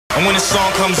And when the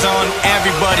song comes on,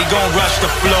 everybody gon' rush the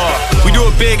floor. We do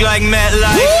it big like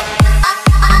MetLife.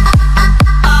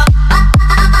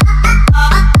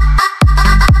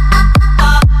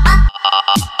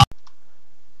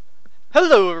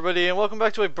 Hello everybody, and welcome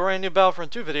back to a brand new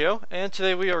Battlefront 2 video. And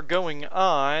today we are going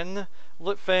on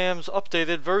LUCASFILM's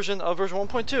updated version of version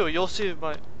 1.2. You'll see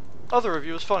my other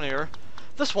review is funnier.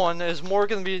 This one is more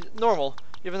going to be normal,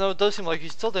 even though it does seem like he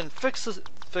still didn't fix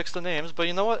the names. But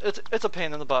you know what? It's a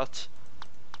pain in the butt.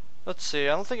 Let's see.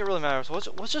 I don't think it really matters.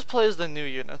 Let's just play as the new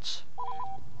units.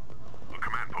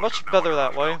 Much better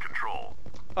that way.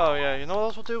 Oh yeah, you know what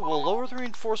else we'll do? We'll lower the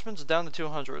reinforcements down to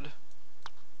 200.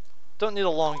 Don't need a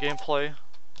long gameplay.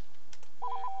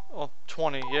 Oh,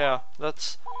 20, yeah,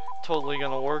 that's totally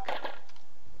gonna work.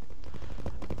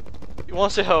 You wanna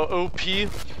see how OP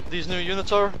these new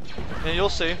units are? Yeah, you'll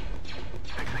see.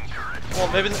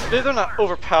 Well, maybe they're not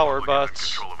overpowered, but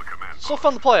still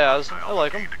fun to play as. I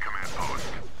like them.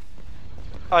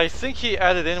 I think he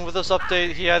added in with this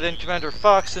update, he added in Commander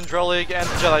Fox and Drallig and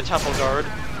the Jedi Temple Guard.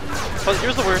 But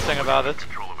here's the weird thing about it.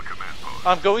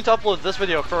 I'm going to upload this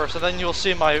video first, and then you'll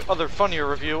see my other funnier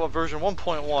review of version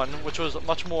 1.1, which was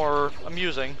much more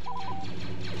amusing.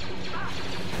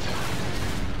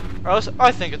 Or at least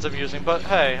I think it's amusing, but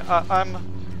hey,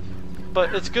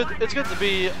 but it's good to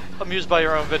be amused by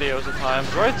your own videos at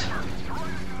times, right?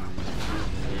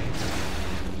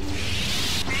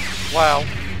 Wow,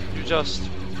 you just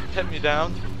hit me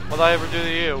down. What'd I ever do to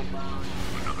you?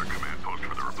 Another command post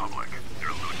for the Republic. They're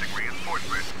losing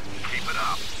reinforcements. Keep it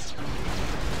up.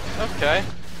 Okay.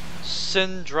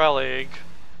 Drallig.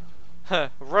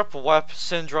 Rep Wep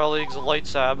Drallig's light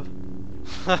sab.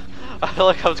 I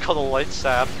like how it's called a light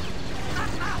sab.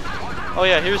 Oh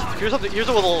yeah, here's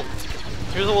a little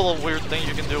weird thing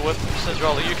you can do with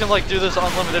Drallig. You can like do this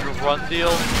unlimited run deal.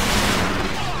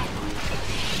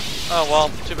 Oh well,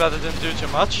 too bad it didn't do too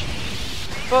much.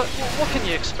 But what can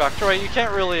you expect, right? You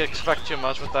can't really expect too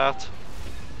much with that.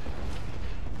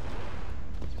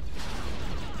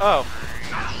 Oh.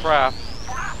 Crap.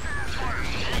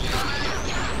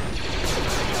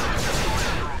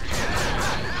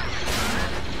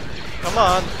 Come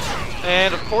on.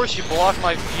 And of course you block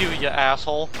my view, you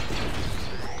asshole.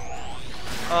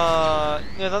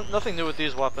 Yeah, nothing new with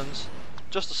these weapons.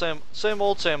 Just the same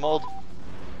old, same old.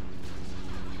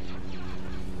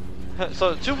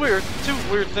 So two weird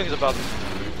things about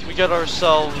this. We get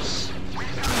ourselves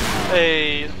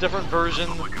a different version.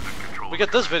 We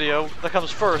get this video that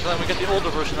comes first, and then we get the older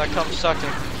version that comes second.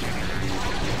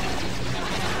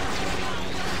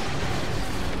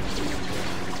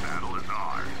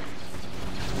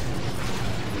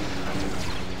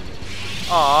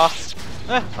 Aww.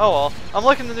 Oh well. I'm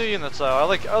liking the new units though. I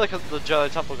like the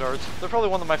Jedi Temple Guards. They're probably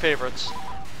one of my favorites.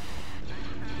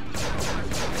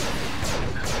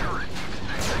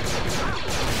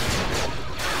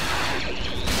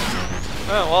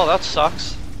 Oh well, that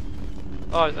sucks.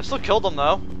 Oh, I still killed them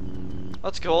though.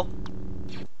 That's cool.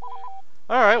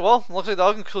 Alright, well, looks like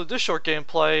that'll conclude this short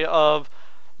gameplay of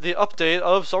the update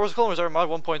of Star Wars: The Clone Wars Mod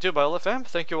 1.2 by LUCASFILM.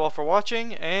 Thank you all for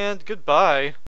watching, and goodbye.